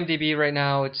 on IMDb right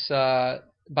now, it's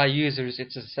by users,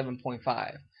 it's a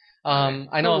 7.5.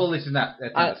 I know. Well, this is that's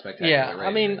not spectacular. Yeah, rating,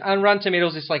 I mean, on Rotten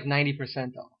Tomatoes, it's like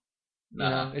 90%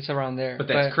 though. It's around there. But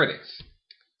that's critics.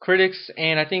 Critics,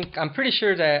 and I'm pretty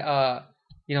sure that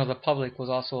the public was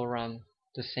also around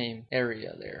the same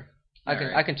area there.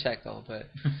 I can check though, but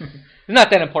it's not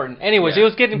that important. Anyways, it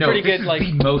was getting pretty good. Like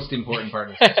the most important part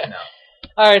of this now.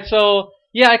 All right, so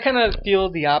I kind of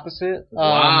feel the opposite.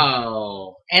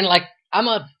 Wow. And like I'm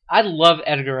I love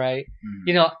Edgar Wright.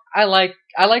 You know, I like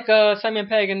Simon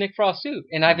Pegg and Nick Frost too,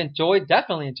 and I've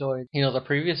definitely enjoyed, you know, the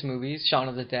previous movies, Shaun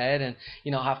of the Dead, and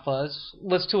you know, Hot Fuzz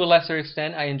was to a lesser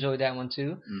extent. I enjoyed that one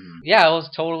too. Yeah, I was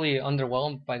totally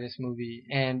underwhelmed by this movie,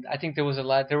 and I think there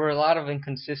were a lot of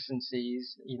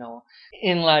inconsistencies, you know,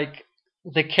 in like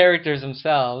the characters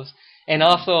themselves, and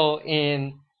also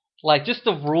in like just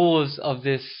the rules of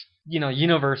this, you know,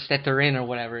 universe that they're in or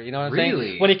whatever. You know what I'm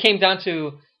saying? When it came down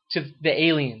to the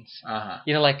aliens,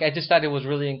 you know, like I just thought it was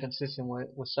really inconsistent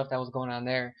with stuff that was going on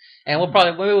there. And we'll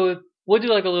do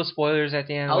like a little spoilers at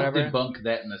the end. I'll debunk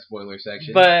that in the spoiler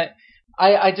section. But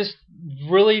I just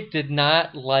really did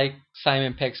not like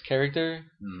Simon Pegg's character,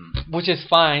 which is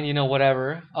fine, you know,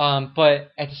 whatever.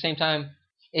 But at the same time,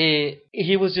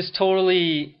 he was just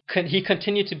totally he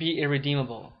continued to be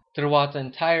irredeemable throughout the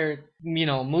entire, you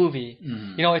know, movie.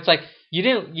 You know, it's like you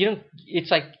didn't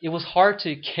it's like it was hard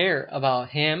to care about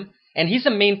him, and he's the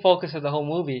main focus of the whole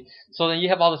movie. So then you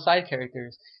have all the side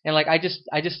characters, and like I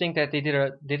just think that they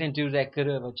didn't do that good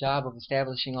of a job of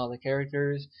establishing all the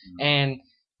characters, and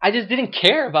I just didn't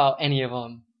care about any of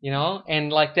them, you know. And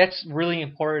like that's really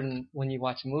important when you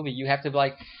watch a movie. You have to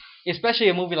like, especially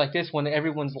a movie like this when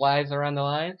everyone's lives are on the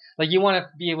line, like you want to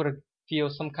be able to feel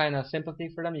some kind of sympathy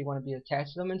for them. You want to be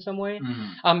attached to them in some way.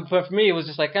 But for me, it was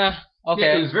just like, okay.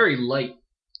 Yeah, it was very light.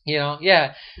 You know,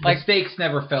 yeah. Like the stakes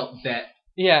never felt that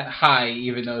high,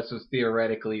 even though this was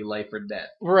theoretically life or death.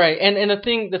 Right, and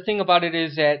the thing about it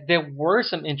is that there were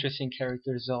some interesting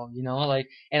characters, though. You know, like,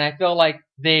 and I felt like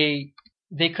they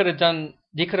could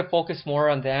have focused more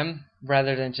on them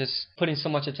rather than just putting so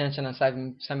much attention on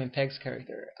Simon Pegg's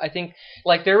character. I think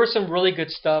like there was some really good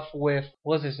stuff with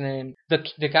what's his name, the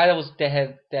guy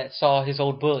that saw his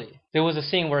old bully. There was a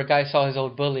scene where a guy saw his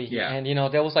old bully, and you know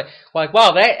that was like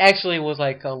wow, that actually was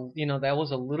like that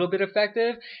was a little bit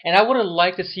effective, and I would have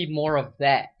liked to see more of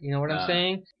that. You know what I'm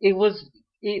saying? It was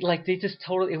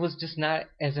just not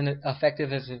as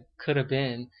effective as it could have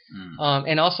been.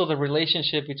 And also the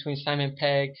relationship between Simon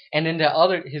Pegg and then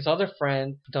his other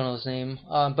friend, don't know his name,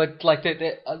 but like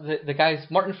the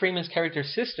guy's Martin Freeman's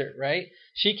character's sister, right?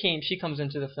 She comes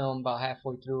into the film about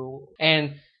halfway through,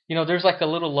 and you know there's like a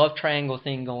little love triangle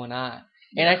thing going on.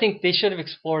 And I think they should have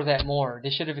explored that more. They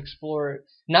should have explored,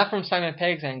 not from Simon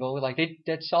Pegg's angle, like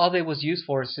that's all they was used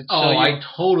for. Is to show I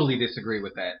totally disagree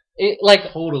with that.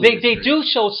 They do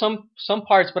show some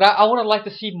parts, but I would have liked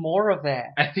to see more of that.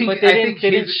 They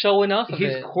didn't show enough of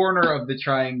it. His corner of the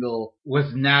triangle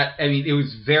was not, I mean, it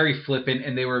was very flippant,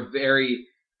 and they were very,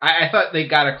 I thought they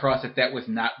got across that was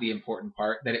not the important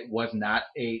part, that it was not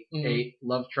a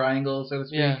love triangle, so to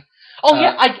speak. Yeah. Oh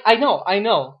yeah, I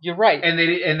know. You're right.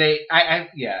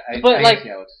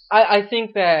 I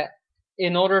think that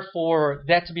in order for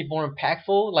that to be more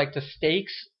impactful, like the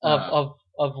stakes of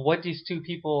what these two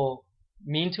people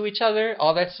mean to each other,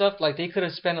 all that stuff, like they could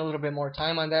have spent a little bit more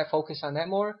time on that, focus on that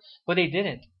more, but they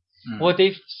didn't. What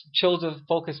they chose to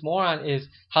focus more on is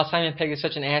how Simon Pegg is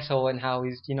such an asshole and how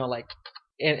he's, you know, like,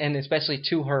 and especially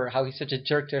to her, how he's such a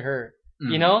jerk to her,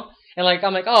 you know? And like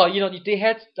I'm like, oh, you know, they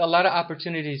had a lot of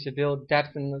opportunities to build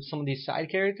depth in some of these side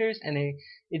characters, and they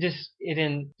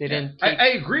didn't. I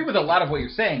agree with a lot of what you're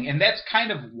saying, and that's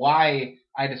kind of why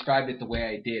I described it the way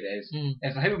I did, as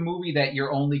the type of movie that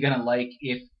you're only gonna like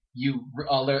if you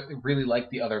really like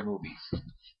the other movies.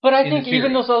 But I think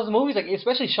even those other movies, like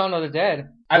especially Shaun of the Dead,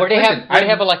 where they have a big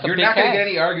cast. You're not gonna get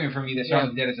any argument from me that Shaun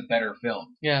of the Dead is a better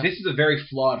film. Yeah. This is a very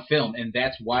flawed film, and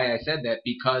that's why I said that,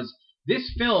 because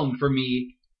this film for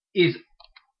me is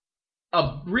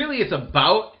it's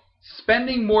about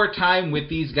spending more time with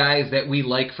these guys that we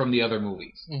like from the other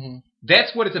movies.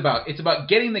 That's what it's about. It's about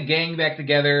getting the gang back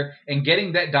together and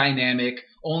getting that dynamic.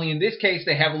 Only in this case,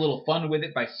 they have a little fun with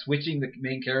it by switching the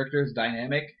main character's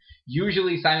dynamic.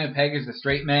 Usually, Simon Pegg is the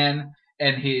straight man,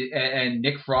 and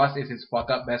Nick Frost is his fuck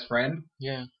up best friend.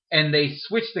 Yeah. And they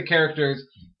switch the characters,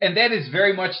 and that is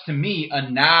very much to me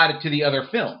a nod to the other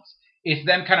films. It's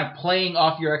them kind of playing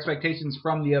off your expectations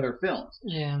from the other films.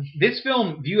 Yeah. This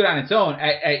film, viewed on its own,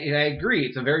 I agree,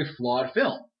 it's a very flawed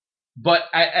film. But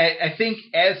I think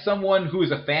as someone who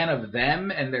is a fan of them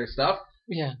and their stuff,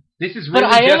 this is really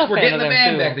just we're getting the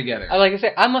band back together. Like I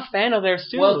said, I'm a fan of theirs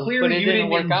too. Well, clearly you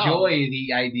didn't enjoy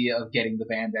the idea of getting the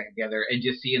band back together and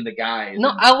just seeing the guys. No,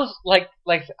 I was like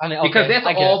I mean, okay, because that's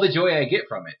all the joy I get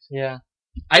from it. Yeah.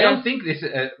 I don't think this.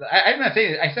 I'm not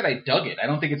saying. I said I dug it. I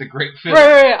don't think it's a great film.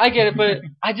 Right. I get it, but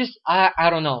I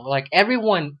don't know. Like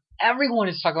everyone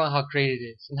is talking about how great it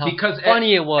is and how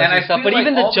funny it was and stuff. But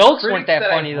even the jokes weren't that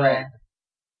funny though.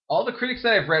 All the critics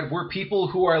that I've read were people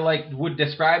who are like would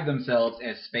describe themselves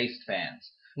as Spaced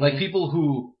fans, like people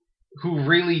who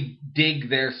really dig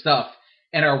their stuff.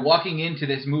 and are walking into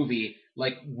this movie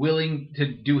like willing to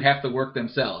do half the work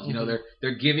themselves. You know,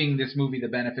 they're giving this movie the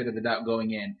benefit of the doubt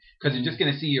going in because you're just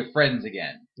going to see your friends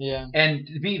again. Yeah. And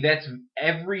to me, that's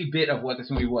every bit of what this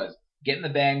movie was. Getting the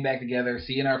band back together,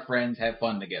 seeing our friends have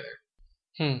fun together.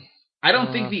 I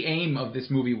don't think the aim of this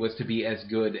movie was to be as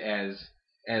good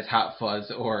as Hot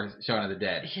Fuzz or Shaun of the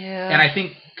Dead. Yeah. And I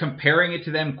think comparing it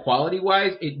to them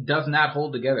quality-wise, it does not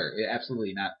hold together.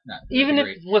 Absolutely not. Even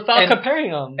if without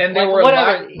comparing them. And they were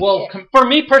whatever. For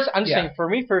me I'm saying for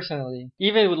me personally,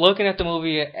 even looking at the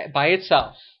movie by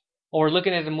itself, or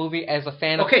looking at the movie as a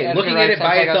fan of looking at it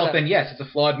by itself, then yes, it's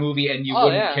a flawed movie, and you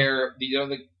wouldn't care. You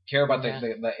don't care about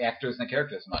the actors and the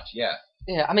characters much. Yeah.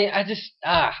 Yeah. I mean, I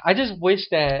just wish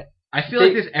that. I feel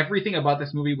like everything about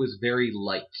this movie was very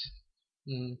light.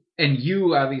 And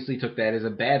you obviously took that as a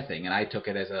bad thing, and I took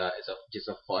it as just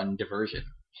a fun diversion.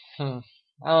 I don't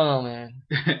know, man.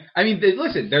 I mean,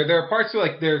 listen, there are parts where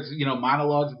like there's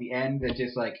monologues at the end that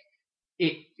just like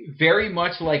it very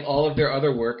much like all of their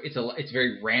other work. It's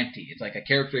very ranty. It's like a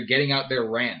character getting out their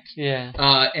rant. Yeah.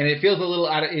 And it feels a little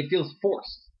it feels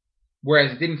forced,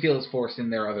 whereas it didn't feel as forced in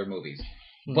their other movies.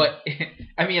 But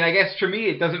I mean, I guess for me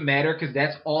it doesn't matter because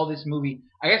that's all this movie.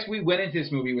 I guess we went into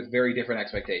this movie with very different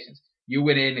expectations. You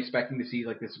went in expecting to see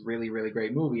like this really, really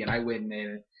great movie, and I went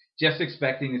in just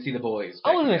expecting to see the boys.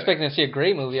 I wasn't expecting to see a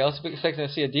great movie. I was expecting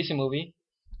to see a decent movie.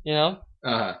 You know.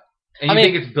 And you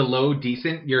think it's below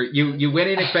decent? You went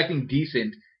in expecting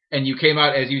decent, and you came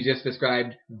out as you just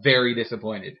described, very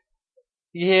disappointed.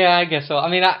 Yeah, I guess so. I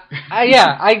mean,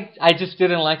 I just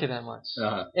didn't like it that much.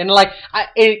 And like,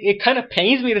 it kind of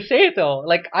pains me to say it though.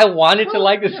 Like, I wanted to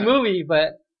like this movie,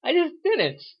 but I just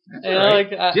didn't. That's all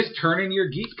right. Just turn in your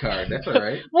geek card. That's all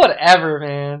right. Whatever,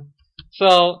 man.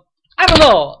 So I don't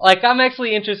know. Like, I'm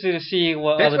actually interested to see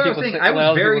what other people say. I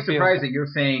was very surprised that you're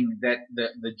saying that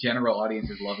the general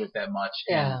audiences love it that much.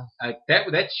 Yeah. And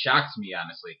that shocks me,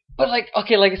 honestly. But like,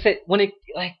 okay, like I said, when it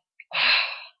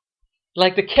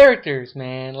like the characters,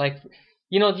 man. Like,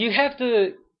 you have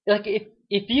to like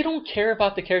if you don't care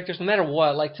about the characters, no matter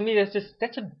what, like to me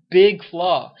that's a big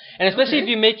flaw, and especially if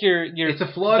you make your it's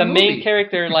a flawed movie. Main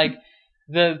character like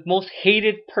the most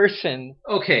hated person.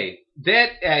 Okay,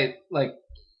 that like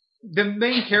the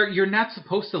main character, you're not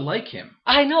supposed to like him.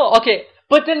 I know. Okay,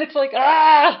 but then it's like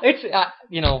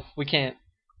we can't.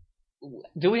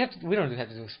 Do we have to? We don't have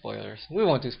to do spoilers. We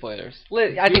won't do spoilers.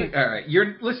 I think. All right,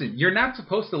 you're not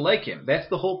supposed to like him. That's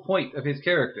the whole point of his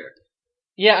character.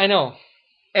 Yeah, I know.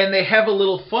 And they have a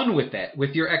little fun with that,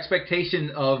 with your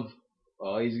expectation of,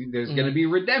 there's going to be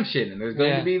redemption, and there's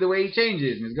going to be the way he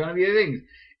changes, and there's going to be things.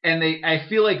 And I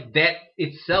feel like that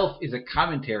itself is a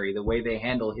commentary, the way they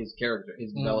handle his character,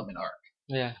 his development arc.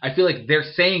 Yeah. I feel like they're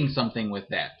saying something with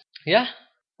that. Yeah.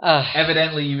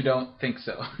 Evidently, you don't think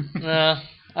so.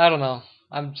 I don't know.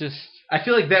 I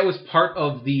feel like that was part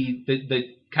of the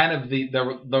kind of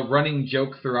the running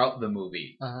joke throughout the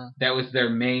movie. That was their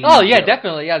main. Oh yeah,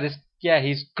 definitely. Yeah,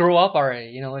 he's grew up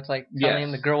already. It's like telling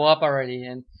him to grow up already,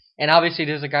 and obviously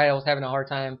there's a guy that was having a hard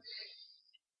time.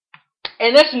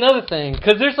 And that's another thing,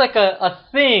 because there's like a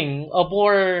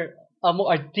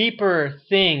deeper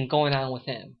thing going on with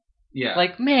him. Yeah.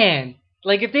 Like, man,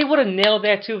 like if they would have nailed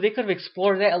that too, they could have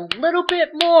explored that a little bit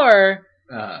more.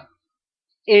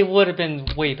 It would have been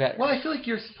way better. Well, I feel like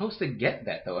you're supposed to get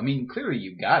that though. I mean, clearly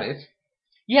you got it.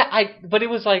 Yeah, but it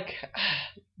was like,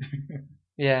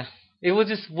 yeah, it was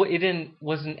just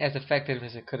wasn't as effective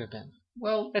as it could have been.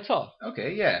 Well, that's all.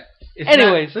 Okay, yeah.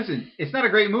 Anyways, listen, it's not a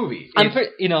great movie. I'm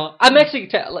actually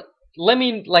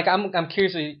I'm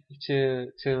curious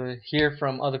to hear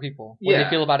from other people what they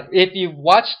feel about it. If you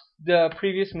watched the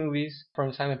previous movies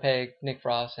from Simon Pegg, Nick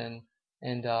Frost, and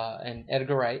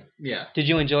Edgar Wright, did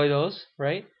you enjoy those?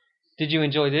 Right? Did you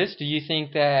enjoy this? Do you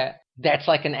think that that's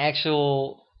like an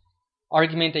actual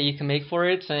argument that you can make for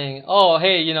it, saying, "Oh,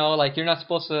 hey, like you're not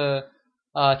supposed to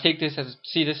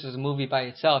see this as a movie by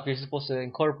itself. You're supposed to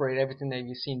incorporate everything that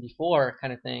you've seen before,"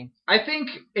 kind of thing. I think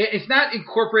it's not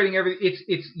incorporating everything.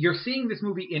 It's you're seeing this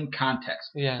movie in context.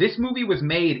 Yeah. This movie was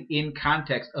made in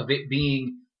context of it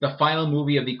being the final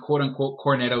movie of the quote unquote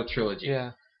Cornetto trilogy.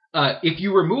 Yeah. If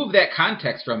you remove that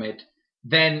context from it,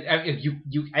 then I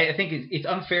think it's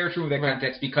unfair to remove that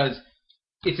context because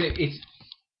it's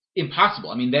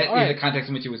impossible. I mean, that is the context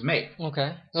in which it was made.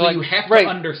 Okay. So you have to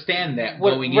understand that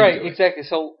going into it. Right, exactly.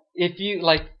 So if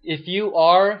you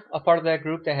are a part of that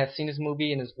group that has seen this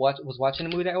movie and was watching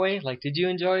the movie that way, like, did you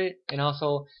enjoy it? And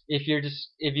also, if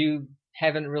you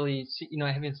haven't really,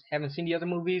 haven't seen the other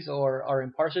movies or are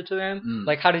impartial to them,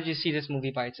 like, how did you see this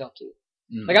movie by itself too?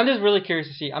 Like, I'm just really curious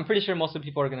to see. I'm pretty sure most of the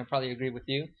people are going to probably agree with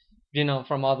you.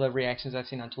 from all the reactions I've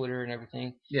seen on Twitter and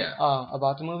everything. Yeah.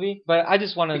 About the movie, but I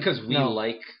just want to because we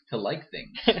like to like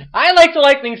things. I like to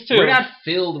like things too. We're not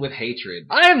filled with hatred.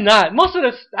 I am not. Most of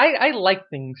this, I like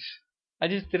things. I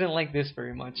just didn't like this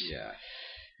very much. Yeah.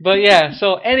 But yeah.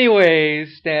 So,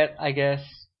 anyways, that I guess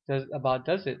does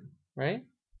it, right?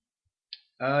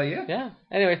 Yeah. Yeah.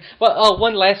 Anyways, but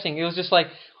one last thing. It was just like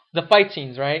the fight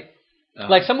scenes, right?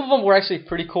 Like some of them were actually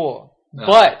pretty cool.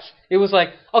 But it was like,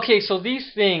 okay, so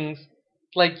these things,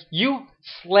 like you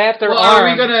slapped their arm.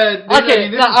 Are we gonna? Okay,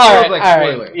 this feels like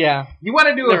spoiler. Right, yeah. You want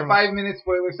to do a 5-minute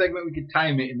spoiler segment? We could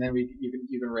time it, and then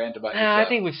you can rant about it. I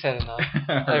think we've said enough.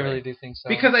 Right. I really do think so.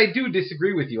 Because I do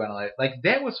disagree with you on that. Like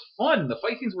that was fun. The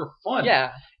fight scenes were fun.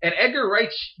 Yeah. And Edgar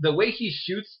Wright, the way he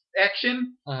shoots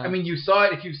action. I mean, you saw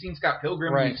it if you've seen Scott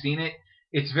Pilgrim. Right. You've seen it.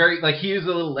 It's very like he uses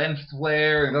a little lens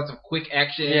flare and lots of quick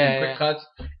action and quick cuts,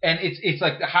 and it's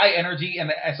like the high energy,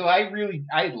 and so I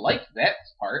liked that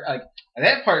part. Like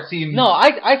that part seemed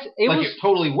it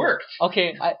totally worked.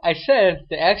 Okay, I said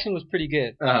the action was pretty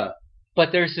good,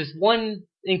 but there's this one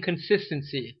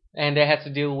inconsistency, and that has to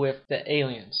do with the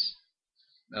aliens.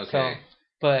 Okay, so,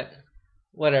 but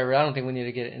whatever. I don't think we need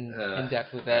to get in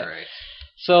depth with that. All right.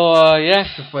 So, yeah.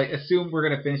 Assume we're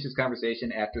going to finish this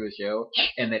conversation after the show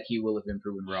and that he will have been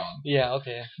proven wrong. Yeah,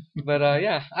 okay. But,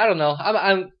 yeah, I don't know.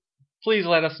 Please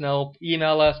let us know.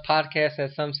 Email us,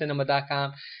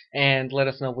 podcast@somecinema.com, and let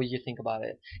us know what you think about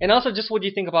it. And also just what you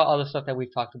think about all the stuff that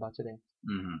we've talked about today.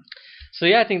 Mm-hmm. So,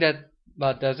 yeah, I think that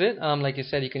about does it. Like you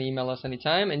said, you can email us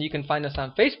anytime, and you can find us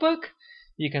on Facebook.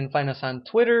 You can find us on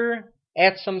Twitter,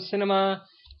 @somecinema,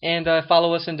 and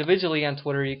follow us individually on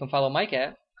Twitter. You can follow Mike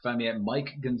at... Find me at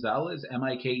Mike Gonzalez,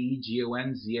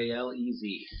 MikeGonzalez.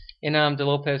 And I'm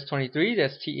DeLopez23,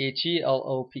 that's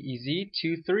TheLopez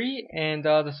 23. And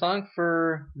the song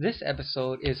for this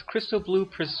episode is Crystal Blue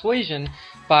Persuasion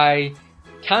by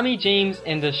Tommy James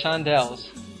and the Shondells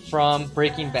from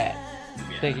Breaking Bad.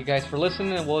 Yeah. Thank you guys for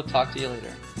listening, and we'll talk to you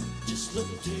later. Just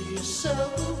look to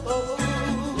yourself, look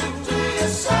to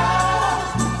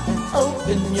yourself, and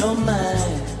open your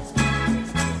mind.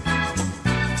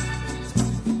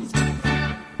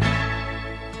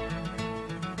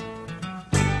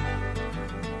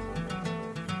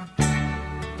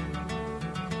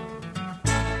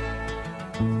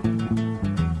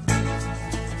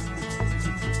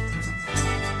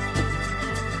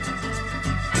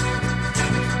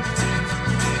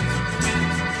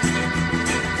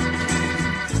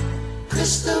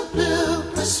 Crystal blue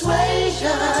persuasion,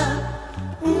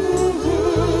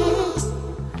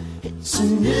 it's a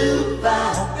new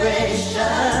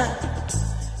vibration.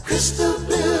 Crystal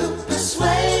blue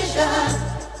persuasion,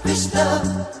 crystal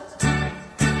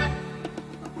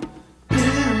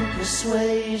blue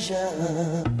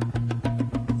persuasion.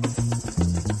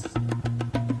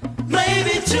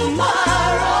 Maybe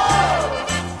tomorrow,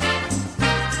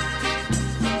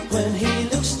 when he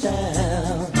looks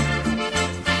down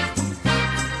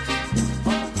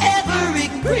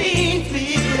green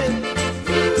field,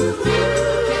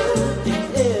 in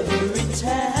every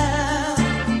town,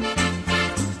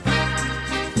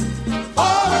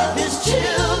 all of his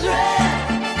children,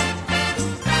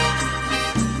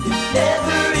 in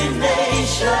every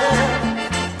nation,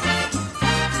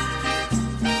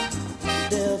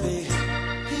 there'll be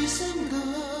peace and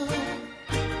good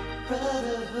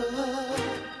brotherhood.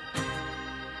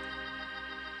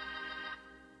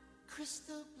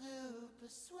 Crystal blue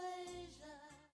persuasion.